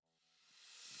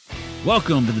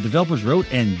Welcome to the Developers Road,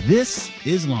 and this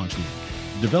is Launch Week.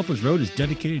 The Developers Road is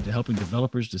dedicated to helping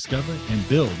developers discover and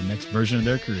build the next version of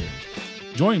their careers.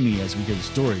 Join me as we hear the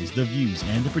stories, the views,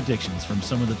 and the predictions from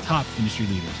some of the top industry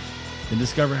leaders, and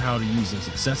discover how to use their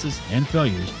successes and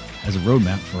failures as a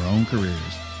roadmap for our own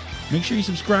careers. Make sure you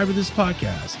subscribe to this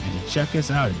podcast and to check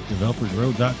us out at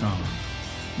developersroad.com.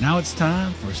 Now it's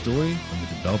time for a story from the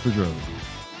Developers Road.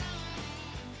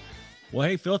 Well,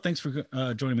 hey, Phil, thanks for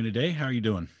joining me today. How are you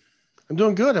doing? I'm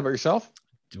doing good. How about yourself?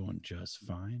 Doing just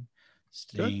fine.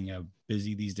 Staying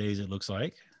busy these days, it looks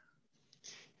like.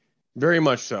 Very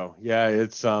much so. Yeah,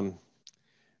 it's the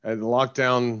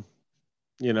lockdown,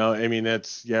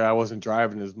 I wasn't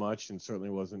driving as much and certainly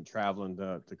wasn't traveling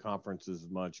to conferences as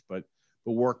much, but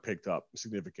work picked up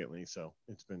significantly. So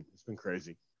it's been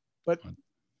crazy, but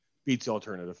beats the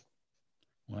alternative.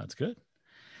 Well, that's good.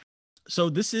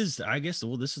 So this is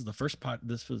the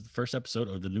first episode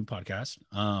of the new podcast,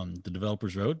 the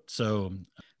Developers Road. So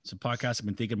it's a podcast I've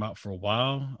been thinking about for a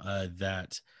while,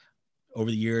 that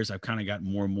over the years, I've kind of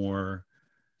gotten more and more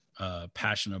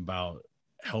passionate about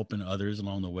helping others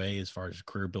along the way as far as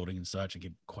career building and such. I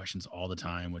get questions all the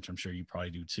time, which I'm sure you probably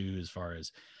do too, as far as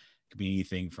it could be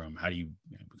anything from how do you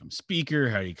become a speaker?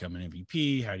 How do you become an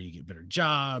MVP? How do you get better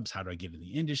jobs? How do I get in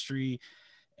the industry?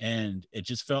 And it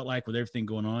just felt like with everything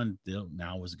going on,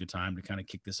 now was a good time to kind of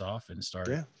kick this off and start,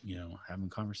 having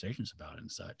conversations about it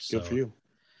and such. Good for you.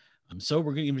 So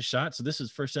we're going to give it a shot. So this is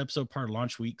first episode, part of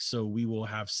launch week. So we will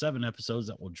have 7 episodes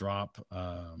that will drop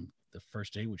the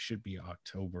first day, which should be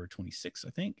October 26th,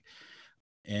 I think.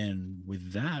 And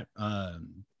with that,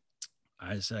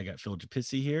 I said I got Phil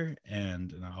Japikse here,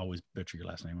 and I always butcher your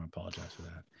last name. I apologize for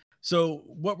that. So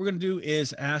what we're going to do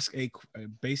is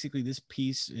basically this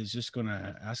piece is just going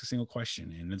to ask a single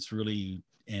question. And it's really,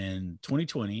 in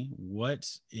 2020, what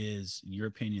is your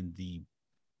opinion, the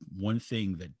one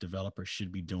thing that developers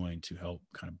should be doing to help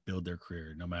kind of build their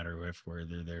career, no matter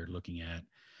whether they're looking at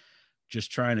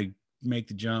just trying to make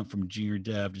the jump from junior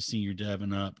dev to senior dev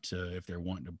and up, to if they're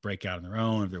wanting to break out on their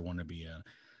own, if they want to be a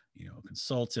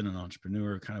consultant, an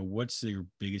entrepreneur, kind of what's your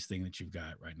biggest thing that you've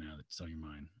got right now that's on your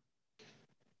mind?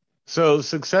 So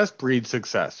success breeds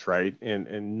success, right?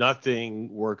 And nothing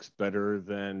works better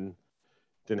than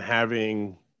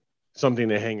having something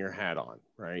to hang your hat on,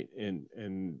 right?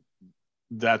 And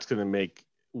that's going to make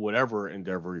whatever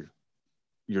endeavor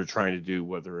you're trying to do,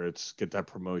 whether it's get that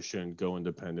promotion, go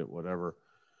independent, whatever,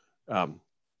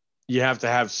 you have to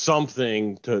have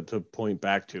something to point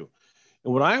back to.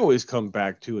 And what I always come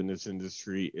back to in this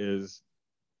industry is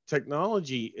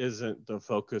technology isn't the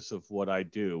focus of what I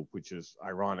do, which is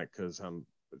ironic because I'm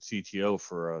a CTO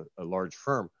for a large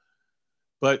firm,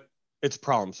 but it's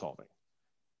problem solving.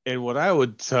 And what I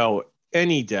would tell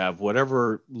any dev,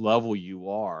 whatever level you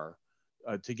are,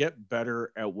 to get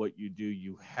better at what you do,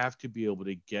 you have to be able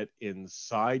to get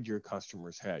inside your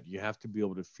customer's head. You have to be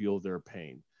able to feel their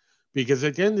pain, because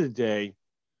at the end of the day,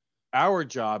 our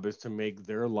job is to make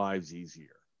their lives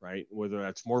easier, right? Whether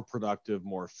that's more productive,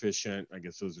 more efficient, I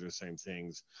guess those are the same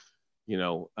things,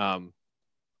 knock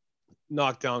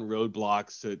down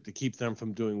roadblocks to keep them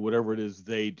from doing whatever it is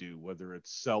they do, whether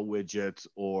it's sell widgets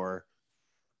or,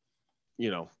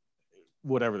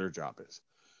 whatever their job is.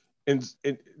 And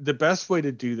the best way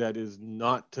to do that is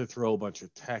not to throw a bunch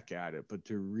of tech at it, but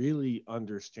to really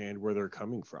understand where they're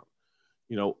coming from.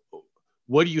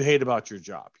 What do you hate about your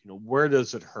job? Where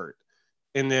does it hurt?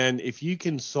 And then if you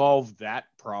can solve that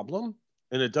problem,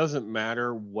 and it doesn't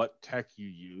matter what tech you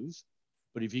use,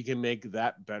 but if you can make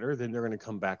that better, then they're going to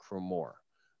come back for more,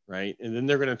 right? And then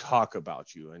they're going to talk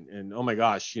about you. And oh my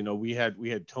gosh, we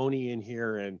had Tony in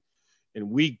here, and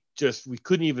we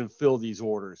couldn't even fill these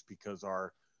orders because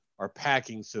our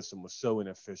packing system was so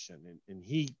inefficient. And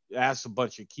he asked a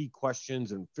bunch of key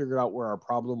questions and figured out where our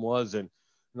problem was. And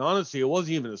honestly, it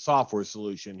wasn't even a software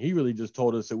solution. He really just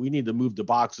told us that we need to move the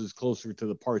boxes closer to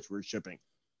the parts we're shipping,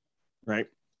 right?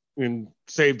 And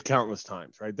saved countless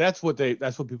times, right? That's what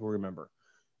people remember.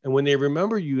 And when they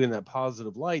remember you in that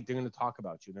positive light, they're going to talk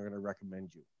about you. They're going to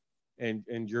recommend you.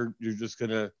 And you're just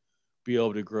going to be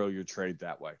able to grow your trade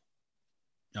that way.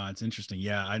 No, it's interesting.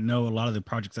 Yeah, I know a lot of the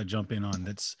projects I jump in on,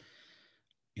 that's,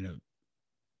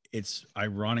 it's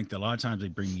ironic that a lot of times they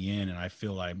bring me in and I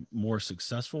feel I'm more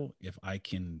successful if I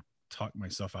can talk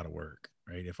myself out of work,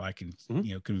 right? If I can,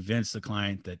 convince the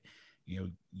client that,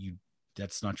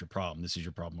 that's not your problem. This is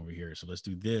your problem over here. So let's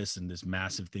do this, and this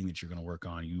massive thing that you're going to work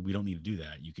on. We don't need to do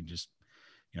that. You can just,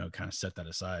 kind of set that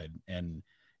aside. And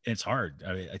it's hard.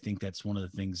 I think that's one of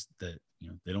the things that,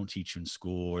 they don't teach you in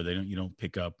school, or you don't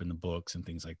pick up in the books and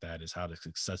things like that, is how to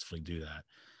successfully do that.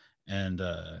 And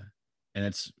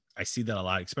I see that a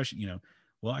lot, especially,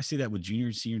 Well, I see that with junior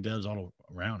and senior devs all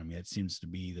around. I mean, it seems to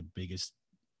be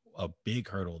a big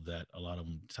hurdle that a lot of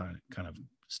them kind of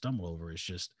stumble over is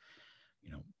just,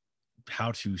 you know,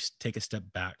 how to take a step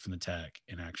back from the tech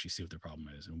and actually see what the problem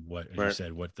is and what, as you Right.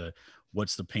 said,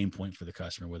 what's the pain point for the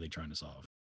customer, what are they trying to solve.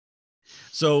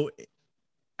 So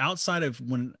outside of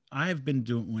when I've been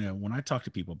doing, when I talk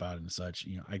to people about it and such,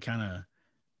 I kind of,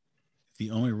 the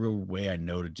only real way I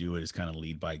know to do it is kind of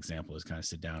lead by example, is kind of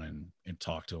sit down and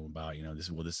talk to them about, this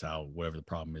is how, whatever the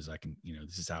problem is, I can,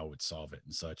 this is how I would solve it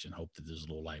and such, and hope that there's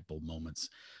little light bulb moments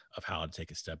of how to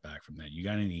take a step back from that. You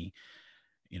got any,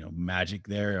 magic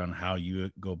there on how you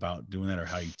go about doing that, or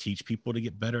how you teach people to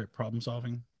get better at problem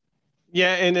solving?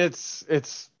 Yeah, and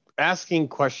it's asking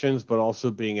questions, but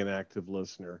also being an active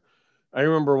listener. I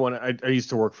remember when I used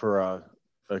to work for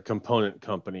a component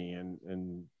company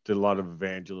and did a lot of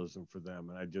evangelism for them,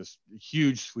 and I just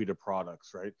huge suite of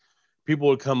products, right? People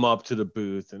would come up to the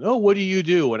booth and, oh, what do you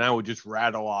do? And I would just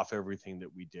rattle off everything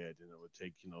that we did, and it would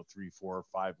take 3, 4, or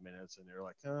 5 minutes, and they're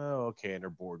like, oh, okay, and they're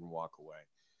bored and walk away.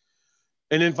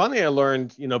 And then finally, I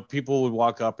learned, people would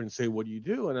walk up and say, what do you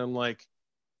do? And I'm like,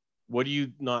 what do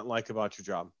you not like about your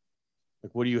job?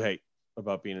 Like, what do you hate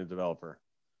about being a developer?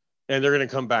 And they're going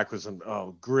to come back with some,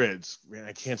 oh, grids. Man,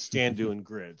 I can't stand doing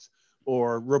grids,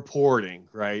 or reporting,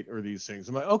 right? Or these things.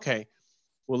 I'm like, okay,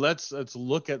 well, let's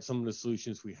look at some of the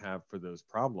solutions we have for those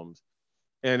problems.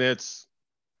 And it's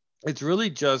really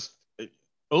just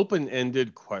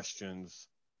open-ended questions,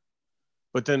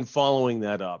 but then following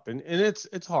that up. And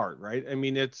it's hard, right? I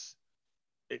mean,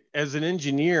 as an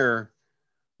engineer,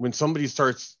 when somebody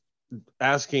starts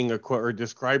asking or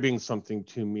describing something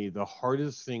to me, the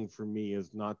hardest thing for me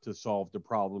is not to solve the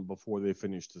problem before they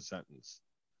finish the sentence,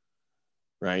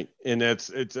 right? And that's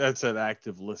that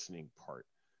active listening part,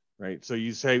 right? So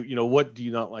you say, what do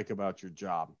you not like about your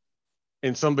job?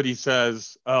 And somebody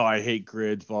says, oh, I hate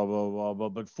grids, blah blah blah blah,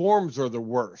 but forms are the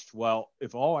worst. Well,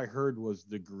 if all I heard was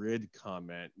the grid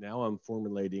comment, now I'm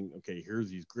formulating, okay,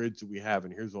 here's these grids that we have,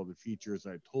 and here's all the features,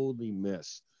 and I totally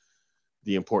miss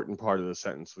the important part of the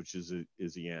sentence, which is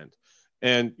the end.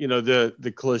 And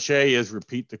the cliche is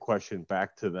repeat the question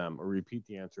back to them, or repeat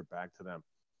the answer back to them.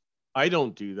 I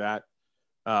don't do that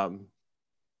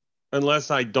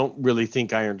unless I don't really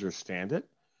think I understand it,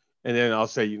 and then I'll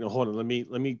say, hold on, let me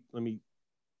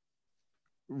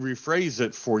rephrase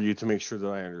it for you to make sure that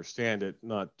I understand it,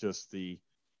 not just the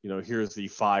here's the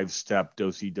 5-step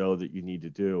do-si-do that you need to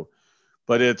do.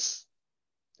 But it's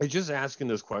just asking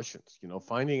those questions,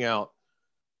 finding out.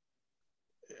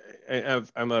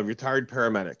 I'm a retired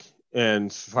paramedic and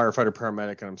firefighter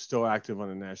paramedic, and I'm still active on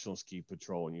a national ski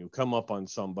patrol. And you come up on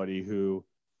somebody who,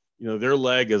 their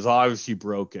leg is obviously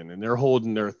broken, and they're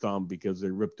holding their thumb because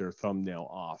they ripped their thumbnail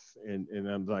off. And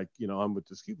I'm like, I'm with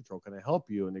the ski patrol. Can I help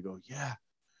you? And they go, yeah,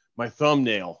 my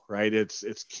thumbnail, right?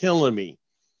 It's killing me.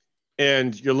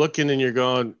 And you're looking and you're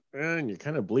going, and you're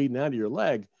kind of bleeding out of your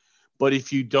leg. But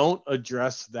if you don't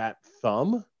address that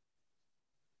thumb,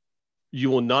 you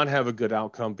will not have a good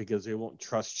outcome, because they won't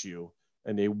trust you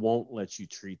and they won't let you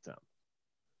treat them.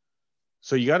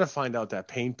 So you got to find out that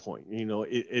pain point. And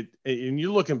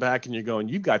you're looking back and you're going,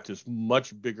 you got this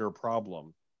much bigger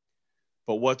problem,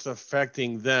 but what's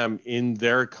affecting them in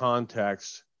their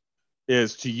context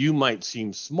is, to you, might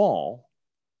seem small,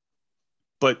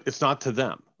 but it's not to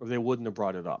them, or they wouldn't have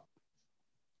brought it up.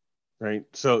 Right.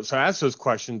 So ask those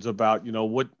questions about,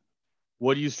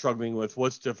 what are you struggling with?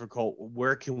 What's difficult?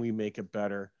 Where can we make it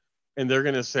better? And they're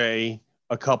going to say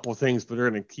a couple of things, but they're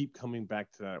going to keep coming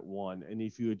back to that one. And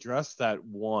if you address that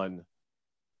one,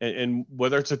 and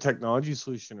whether it's a technology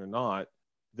solution or not,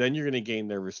 then you're going to gain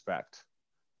their respect,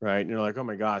 right? And you're like, oh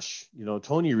my gosh,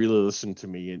 Tony really listened to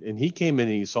me, and he came in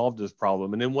and he solved this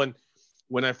problem. And then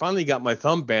when I finally got my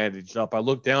thumb bandaged up, I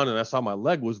looked down and I saw my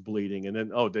leg was bleeding, and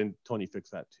then Tony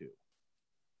fixed that too.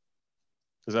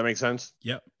 Does that make sense?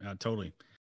 Yep, totally.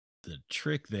 The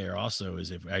trick there also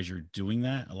is, if as you're doing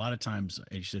that, a lot of times,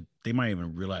 as you said, they might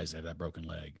even realize they have that broken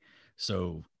leg.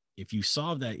 So if you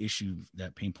solve that issue,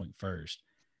 that pain point first,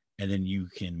 and then you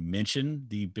can mention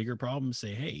the bigger problem,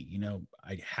 say, hey,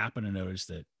 I happen to notice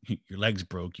that your leg's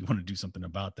broke. You want to do something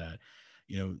about that.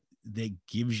 That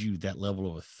gives you that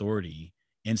level of authority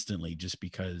instantly, just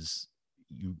because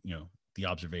the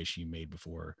observation you made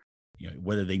before.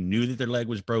 Whether they knew that their leg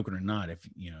was broken or not, if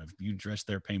you address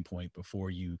their pain point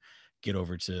before you get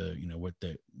over to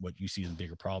what you see as a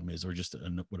bigger problem is, or just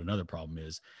what another problem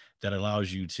is, that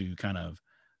allows you to kind of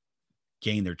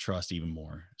gain their trust even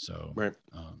more. So Right.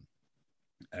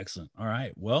 Excellent. All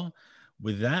right, well,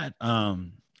 with that,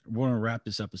 we're going to wrap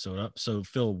this episode up. So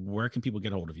Phil, where can people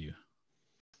get a hold of you?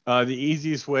 The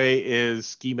easiest way is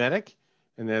Schematic,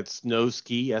 and that's no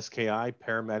ski, SKI,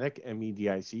 paramedic,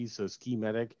 MEDIC. So ski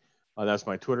medic. That's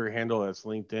my Twitter handle. That's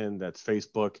LinkedIn. That's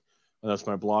Facebook. That's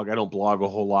my blog. I don't blog a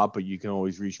whole lot, but you can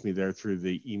always reach me there through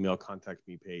the email contact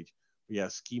me page. But yeah,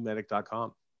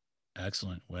 skimedic.com.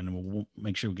 Excellent. And we'll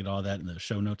make sure we get all that in the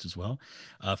show notes as well.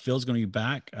 Phil's going to be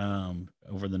back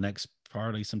over the next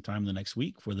probably sometime the next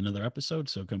week with another episode.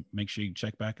 So make sure you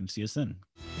check back and see us then.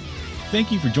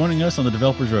 Thank you for joining us on the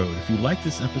Developers Road. If you like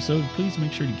this episode, please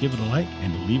make sure to give it a like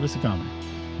and to leave us a comment.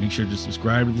 Make sure to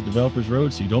subscribe to the Developers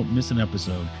Road so you don't miss an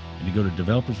episode, and to go to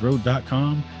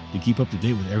developersroad.com to keep up to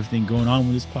date with everything going on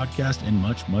with this podcast and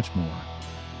much, much more.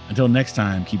 Until next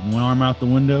time, keep one arm out the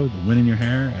window, the wind in your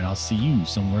hair, and I'll see you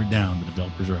somewhere down the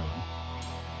Developers Road.